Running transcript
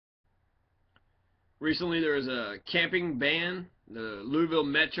Recently there was a camping ban. The Louisville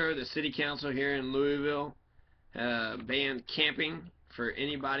Metro, the city council here in Louisville, banned camping for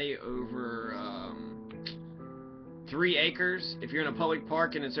anybody over 3 acres. If you're in a public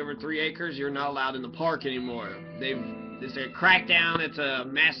park and it's over 3 acres, you're not allowed in the park anymore. It's a crackdown. It's a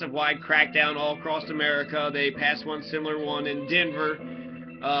massive wide crackdown all across America. They passed one similar one in Denver,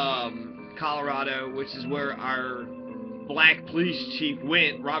 Colorado, which is where our black police chief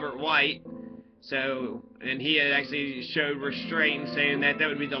went, Robert White. So, and he had actually showed restraint, saying that that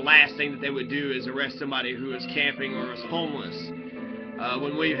would be the last thing that they would do is arrest somebody who was camping or was homeless.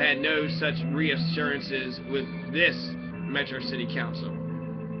 When we've had no such reassurances with this Metro City Council.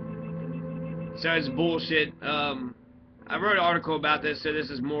 So it's bullshit. I wrote an article about this, so this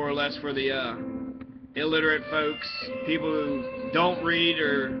is more or less for the illiterate folks, people who don't read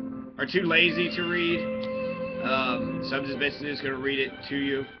or are too lazy to read. So I'm just basically just going to read it to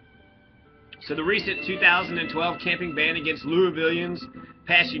you. So the recent 2012 camping ban against Louisvillians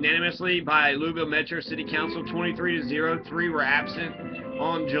passed unanimously by Louisville Metro City Council. 23-0, 3 were absent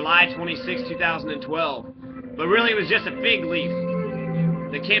on July 26, 2012. But really it was just a fig leaf.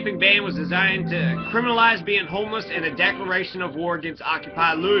 The camping ban was designed to criminalize being homeless and a declaration of war against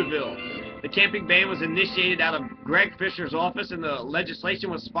Occupy Louisville. The camping ban was initiated out of Greg Fisher's office, and the legislation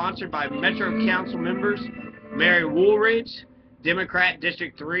was sponsored by Metro Council members Mary Woolridge, Democrat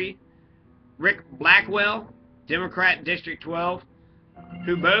District 3, Rick Blackwell, Democrat District 12,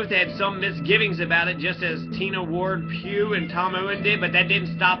 who both had some misgivings about it, just as Tina Ward Pugh and Tom Owen did, but that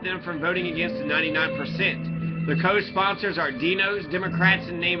didn't stop them from voting against the 99%. The co-sponsors are Dino's, Democrats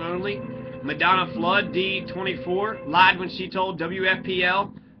in name only. Madonna Flood, D24, lied when she told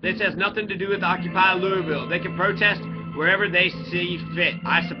WFPL, this has nothing to do with Occupy Louisville. They can protest wherever they see fit.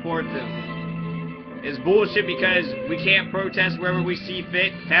 I support them. It's bullshit because we can't protest wherever we see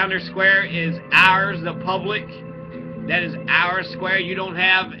fit. Founders Square is ours, the public. That is our square. You don't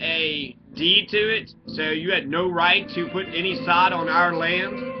have a deed to it, so you had no right to put any sod on our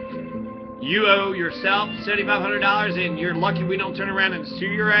land. You owe yourself $7,500, and you're lucky we don't turn around and sue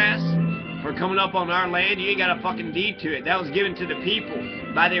your ass for coming up on our land. You ain't got a fucking deed to it. That was given to the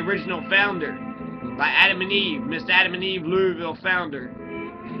people by the original founder, by Adam and Eve, Miss Adam and Eve Louisville founder.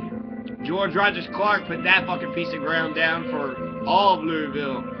 George Rogers Clark put that fucking piece of ground down for all of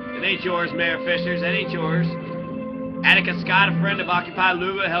Louisville. It ain't yours, Mayor Fishers. That ain't yours. Attica Scott, a friend of Occupy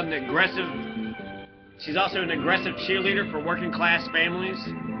Louisville, held an aggressive... She's also an aggressive cheerleader for working class families.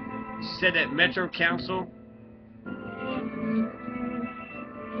 She said that Metro Council...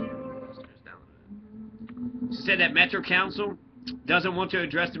 She said that Metro Council doesn't want to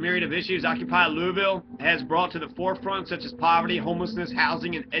address the myriad of issues Occupy Louisville has brought to the forefront, such as poverty, homelessness,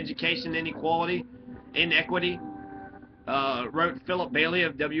 housing, and education inequality. Wrote Philip Bailey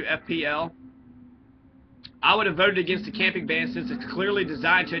of WFPL. I would have voted against the camping ban since it's clearly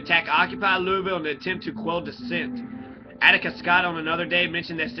designed to attack Occupy Louisville in an attempt to quell dissent. Attica Scott on another day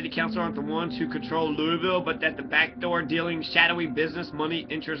mentioned that city council aren't the ones who control Louisville, but that the backdoor dealing shadowy business money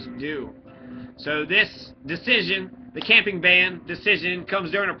interests do. So this decision, the camping ban decision,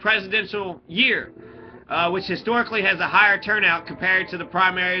 comes during a presidential year, which historically has a higher turnout compared to the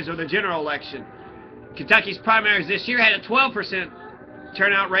primaries or the general election. Kentucky's primaries this year had a 12%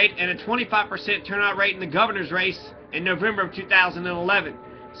 turnout rate and a 25% turnout rate in the governor's race in November of 2011.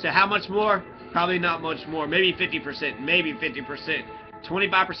 So how much more? Probably not much more. Maybe 50%. Maybe 50%.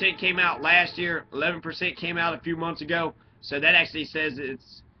 25% came out last year. 11% came out a few months ago. So that actually says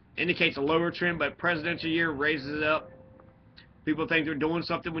indicates a lower trend, but presidential year raises it up. People think they're doing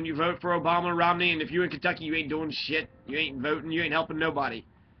something when you vote for Obama or Romney, and if you're in Kentucky, you ain't doing shit. You ain't voting. You ain't helping nobody.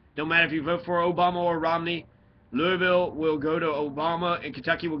 Don't matter if you vote for Obama or Romney. Louisville will go to Obama, and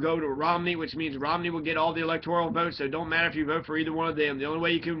Kentucky will go to Romney, which means Romney will get all the electoral votes, so it don't matter if you vote for either one of them. The only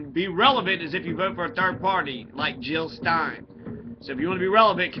way you can be relevant is if you vote for a third party, like Jill Stein. So if you want to be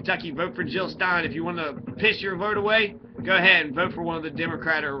relevant, Kentucky, vote for Jill Stein. If you want to piss your vote away, go ahead and vote for one of the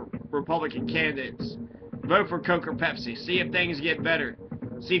Democrat or Republican candidates. Vote for Coke or Pepsi. See if things get better.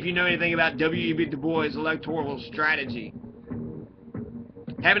 See if you know anything about W.E.B. Du Bois' electoral strategy.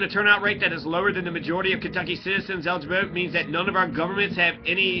 Having a turnout rate that is lower than the majority of Kentucky citizens eligible vote means that none of our governments have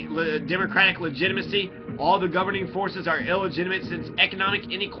any democratic legitimacy. All the governing forces are illegitimate since economic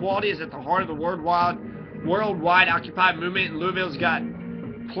inequality is at the heart of the worldwide Occupy movement, and Louisville's got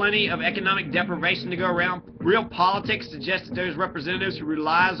plenty of economic deprivation to go around. Real politics suggests that those representatives who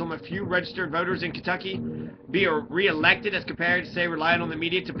relies on the few registered voters in Kentucky be re-elected as compared to, say, relying on the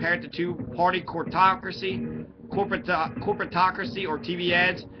media to parrot the two-party corporatocracy or TV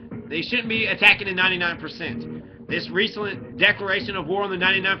ads. They shouldn't be attacking the 99%. This recent declaration of war on the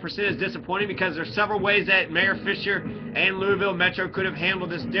 99% is disappointing because there are several ways that Mayor Fisher and Louisville Metro could have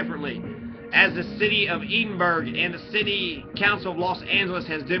handled this differently, as the city of Edinburgh and the City Council of Los Angeles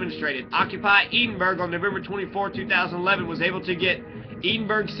has demonstrated. Occupy Edinburgh on November 24, 2011 was able to get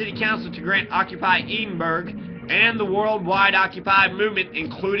Edinburgh City Council to grant Occupy Edinburgh and the worldwide Occupy movement,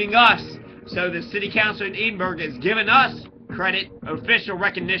 including us. So the City Council in Edinburgh has given us credit, official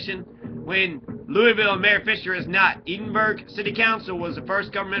recognition, when Louisville and Mayor Fisher is not. Edinburgh City Council was the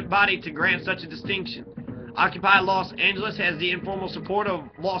first government body to grant such a distinction. Occupy Los Angeles has the informal support of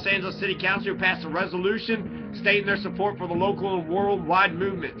Los Angeles City Council, who passed a resolution stating their support for the local and worldwide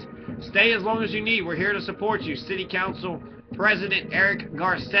movement. Stay as long as you need. We're here to support you. City Council President Eric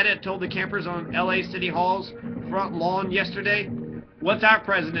Garcetta told the campers on LA City Hall's front lawn yesterday. What's our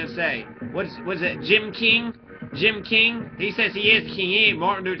president say? Was it Jim King? Jim King? He says he is king. He ain't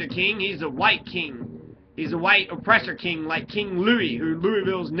Martin Luther King. He's a white king. He's a white oppressor king, like King Louis, who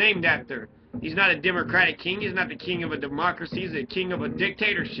Louisville's named after. He's not a democratic king. He's not the king of a democracy. He's the king of a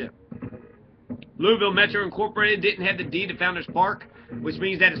dictatorship. Louisville Metro Incorporated didn't have the deed to Founders Park, which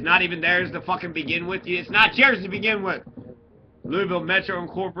means that it's not even theirs to fucking begin with. It's not yours to begin with. Louisville Metro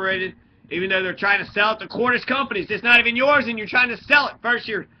Incorporated, even though they're trying to sell it to Cordish companies, it's not even yours, and you're trying to sell it. First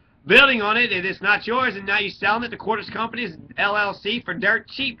you're building on it, and it's not yours, and now you're selling it to Cordish Companies LLC for dirt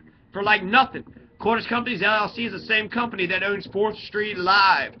cheap, for like nothing. Cordish Companies LLC is the same company that owns 4th Street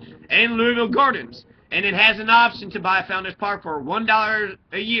Live and Louisville Gardens, and it has an option to buy Founders Park for $1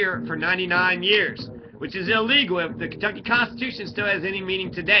 a year for 99 years, which is illegal if the Kentucky Constitution still has any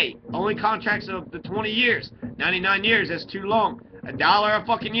meaning today. Only contracts of the 20 years. 99 years, that's too long. $1 a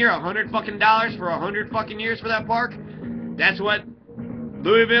fucking year, $100 fucking dollars for 100 fucking years for that park? That's what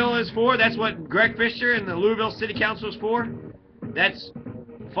Louisville is for? That's what Greg Fisher and the Louisville City Council is for? That's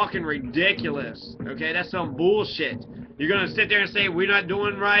fucking ridiculous. Okay, that's some bullshit. You're going to sit there and say we're not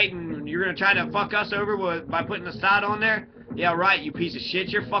doing right, and you're going to try to fuck us over by putting a side on there? Yeah, right, you piece of shit.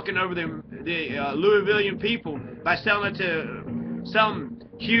 You're fucking over the Louisvillian people by selling it to some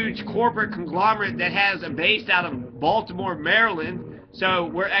huge corporate conglomerate that has a base out of Baltimore, Maryland.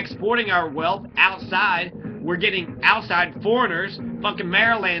 So we're exporting our wealth outside. We're getting outside foreigners. Fucking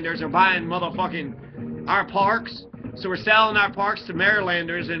Marylanders are buying motherfucking our parks. So we're selling our parks to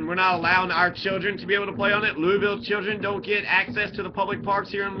Marylanders, and we're not allowing our children to be able to play on it. Louisville children don't get access to the public parks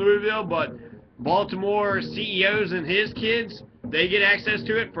here in Louisville, but Baltimore CEOs and his kids, they get access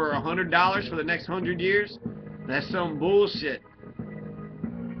to it for $100 for the next 100 years. That's some bullshit.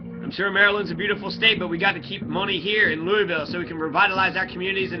 I'm sure Maryland's a beautiful state, but we got to keep money here in Louisville so we can revitalize our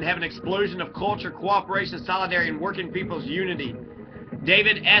communities and have an explosion of culture, cooperation, solidarity, and working people's unity.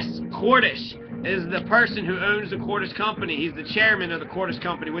 David S. Cordish is the person who owns the Cordish Company. He's the chairman of the Cordish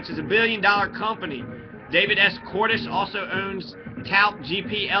Company, which is a billion-dollar company. David S. Cordish also owns Tout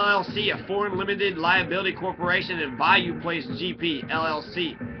GP LLC, a foreign limited liability corporation, and Bayou Place GP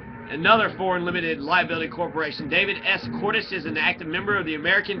LLC, another foreign limited liability corporation. David S. Cordish is an active member of the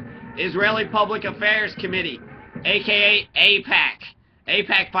American Israeli Public Affairs Committee, aka AIPAC.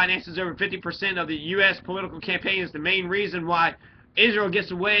 AIPAC finances over 50% of the U.S. political campaign. Is the main reason why Israel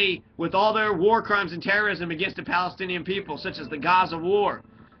gets away with all their war crimes and terrorism against the Palestinian people, such as the Gaza War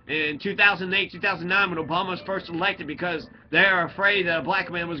in 2008, 2009, when Obama was first elected, because they are afraid that a black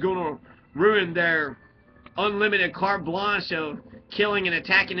man was going to ruin their unlimited carte blanche of killing and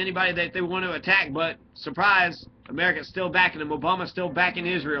attacking anybody that they want to attack. But surprise, America's still backing them. Obama's still backing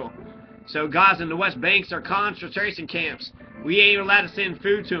Israel. So Gaza and the West Banks are concentration camps. We ain't allowed to send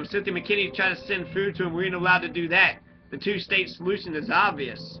food to them. Cynthia McKinney tried to send food to them. We ain't allowed to do that. The two-state solution is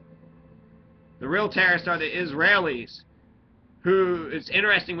obvious. The real terrorists are the Israelis, who, it's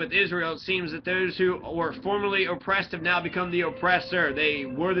interesting with Israel, it seems that those who were formerly oppressed have now become the oppressor. They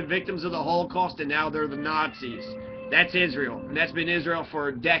were the victims of the Holocaust, and now they're the Nazis. That's Israel, and that's been Israel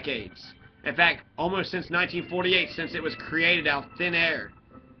for decades. In fact, almost since 1948, since it was created out of thin air.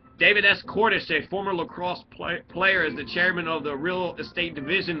 David S. Cordish, a former lacrosse player, is the chairman of the real estate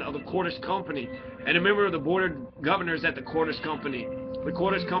division of the Cordish Company and a member of the board of governors at the Cordish Company. The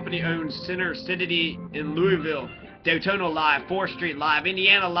Cordish Company owns Center City in Louisville, Daytona Live, 4th Street Live,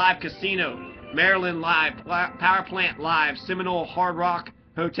 Indiana Live Casino, Maryland Live, Power Plant Live, Seminole Hard Rock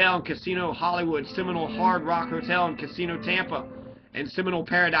Hotel and Casino Hollywood, Seminole Hard Rock Hotel and Casino Tampa, and Seminole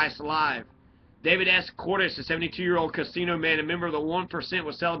Paradise Live. David S. Cordish, a 72-year-old casino man and member of the 1%,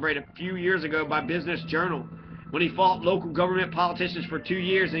 was celebrated a few years ago by Business Journal when he fought local government politicians for 2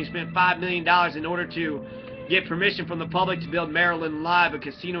 years, and he spent $5 million in order to get permission from the public to build Maryland Live, a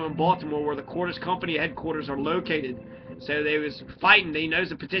casino in Baltimore where the Cordish Company headquarters are located. So they was fighting. He knows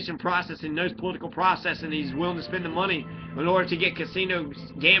the petition process and knows political process, and he's willing to spend the money in order to get casino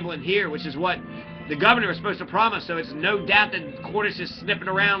gambling here, which is what the governor was supposed to promise. So it's no doubt that Cordish is sniffing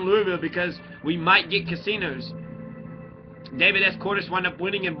around Louisville because we might get casinos. David S. Cordish wound up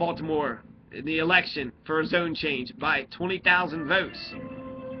winning in Baltimore in the election for a zone change by 20,000 votes.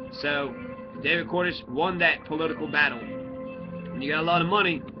 So David Cordish won that political battle. When you got a lot of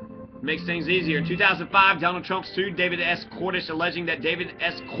money, it makes things easier. In 2005, Donald Trump sued David S. Cordish, alleging that David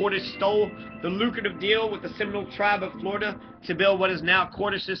S. Cordish stole the lucrative deal with the Seminole tribe of Florida to build what is now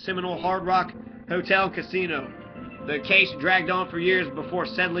Cordish's Seminole Hard Rock Hotel and Casino. The case dragged on for years before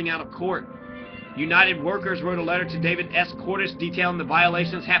settling out of court. United Workers wrote a letter to David S. Cordish detailing the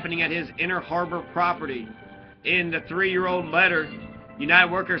violations happening at his Inner Harbor property. In the 3-year-old letter,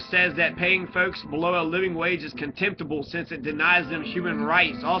 United Workers says that paying folks below a living wage is contemptible since it denies them human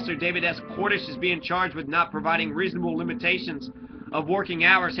rights. Also, David S. Cordish is being charged with not providing reasonable limitations of working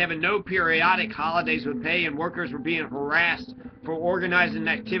hours, having no periodic holidays with pay, and workers were being harassed for organizing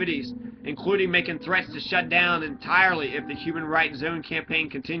activities, including making threats to shut down entirely if the Human Rights Zone campaign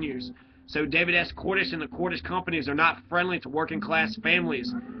continues. So David S. Cordish and the Cordish companies are not friendly to working class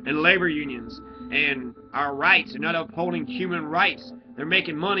families and labor unions and our rights. They're not upholding human rights. They're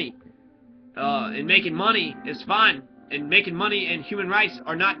making money. And making money is fine. And making money and human rights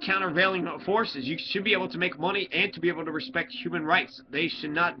are not countervailing forces. You should be able to make money and to be able to respect human rights. They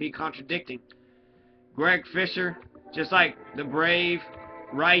should not be contradicting. Greg Fisher, just like the brave,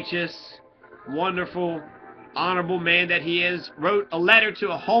 righteous, wonderful, honorable man that he is, wrote a letter to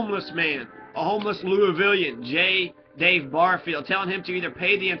a homeless man, a homeless Louisvillian, J. Dave Barfield, telling him to either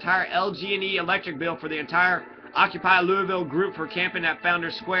pay the entire LG&E electric bill for the entire Occupy Louisville group for camping at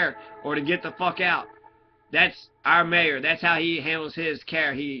Founders Square, or to get the fuck out. That's our mayor. That's how he handles his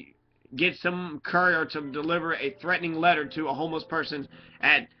care. He gets some courier to deliver a threatening letter to a homeless person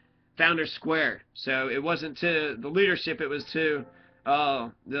at Founders Square. So it wasn't to the leadership, it was to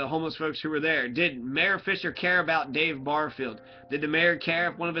the homeless folks who were there. Did Mayor Fisher care about Dave Barfield? Did the mayor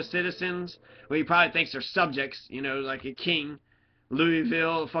care if one of his citizens, well, he probably thinks they're subjects, you know, like a king,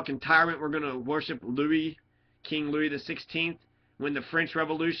 Louisville, a fucking tyrant, we're gonna worship Louis, King Louis the 16th. When the French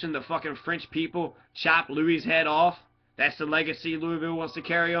Revolution, the fucking French people chopped Louis's head off. That's the legacy Louisville wants to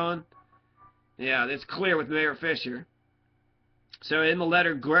carry on. Yeah, that's clear with Mayor Fisher. So in the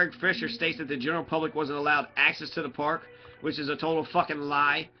letter, Greg Fisher states that the general public wasn't allowed access to the park, which is a total fucking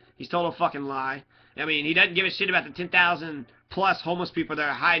lie. He's total fucking lie. I mean, he doesn't give a shit about the 10,000 plus homeless people that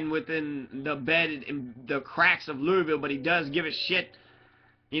are hiding within the bed in the cracks of Louisville, but he does give a shit,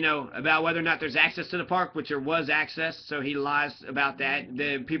 you know, about whether or not there's access to the park, which there was access, so he lies about that.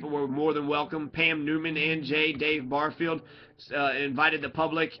 The people were more than welcome. Pam Newman and Dave Barfield invited the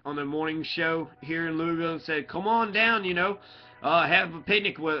public on the morning show here in Louisville and said, come on down, you know, have a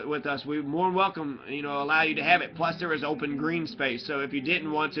picnic with us. We're more than welcome, you know, allow you to have it. Plus, there was open green space, so if you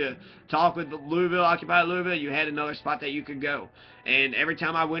didn't want to talk with Louisville, Occupy Louisville, you had another spot that you could go. And every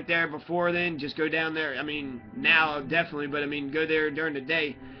time I went there before then, just go down there. I mean, now definitely, but I mean, go there during the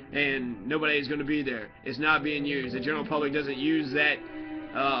day, and nobody's going to be there. It's not being used. The general public doesn't use that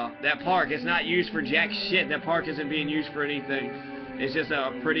park. It's not used for jack shit. That park isn't being used for anything. It's just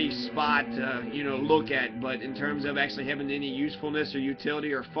a pretty spot to, you know, look at. But in terms of actually having any usefulness or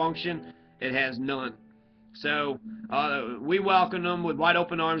utility or function, it has none. So we welcome them with wide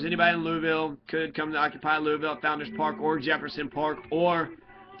open arms. Anybody in Louisville could come to Occupy Louisville, Founders Park, or Jefferson Park, or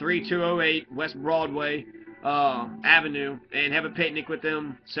 3208 West Broadway Avenue, and have a picnic with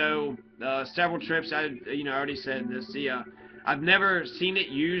them. So several trips. I already said this. I've never seen it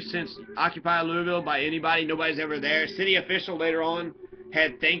used since Occupy Louisville by anybody. Nobody's ever there. City official later on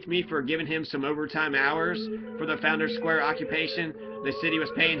had thanked me for giving him some overtime hours for the Founders Square occupation. The city was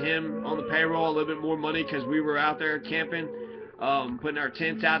paying him on the payroll a little bit more money because we were out there camping, putting our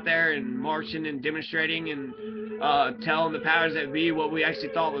tents out there and marching and demonstrating and telling the powers that be what we actually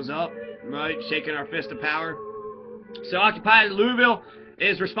thought was up, right? Shaking our fist of power. So Occupy Louisville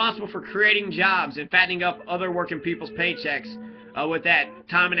is responsible for creating jobs and fattening up other working people's paychecks with that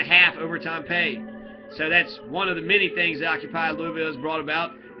time and a half overtime pay. So that's one of the many things that Occupy Louisville has brought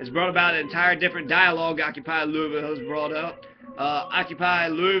about. It's brought about an entire different dialogue Occupy Louisville has brought up. Occupy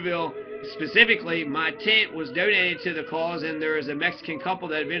Louisville, specifically, my tent was donated to the cause, and there was a Mexican couple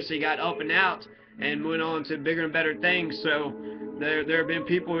that eventually got up and out and went on to bigger and better things. So there have been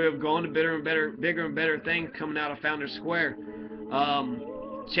people who have gone to bigger and better things coming out of Founders Square.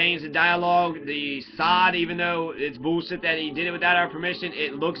 Change the dialogue. The sod, even though it's bullshit that he did it without our permission,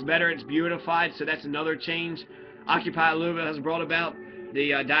 it looks better, it's beautified, so that's another change Occupy Louisville has brought about.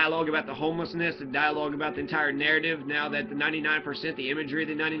 the dialogue about the homelessness, the dialogue about the entire narrative, now that the 99%, the imagery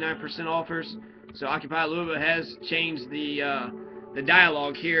the 99% offers. So Occupy Louisville has changed the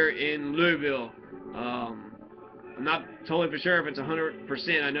dialogue here in Louisville. I'm not totally for sure if it's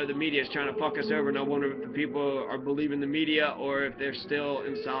 100%. I know the media is trying to fuck us over, and I wonder if the people are believing the media or if they're still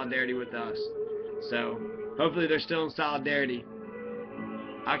in solidarity with us. So hopefully they're still in solidarity.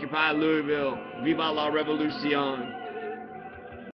 Occupy Louisville. Viva la Revolucion.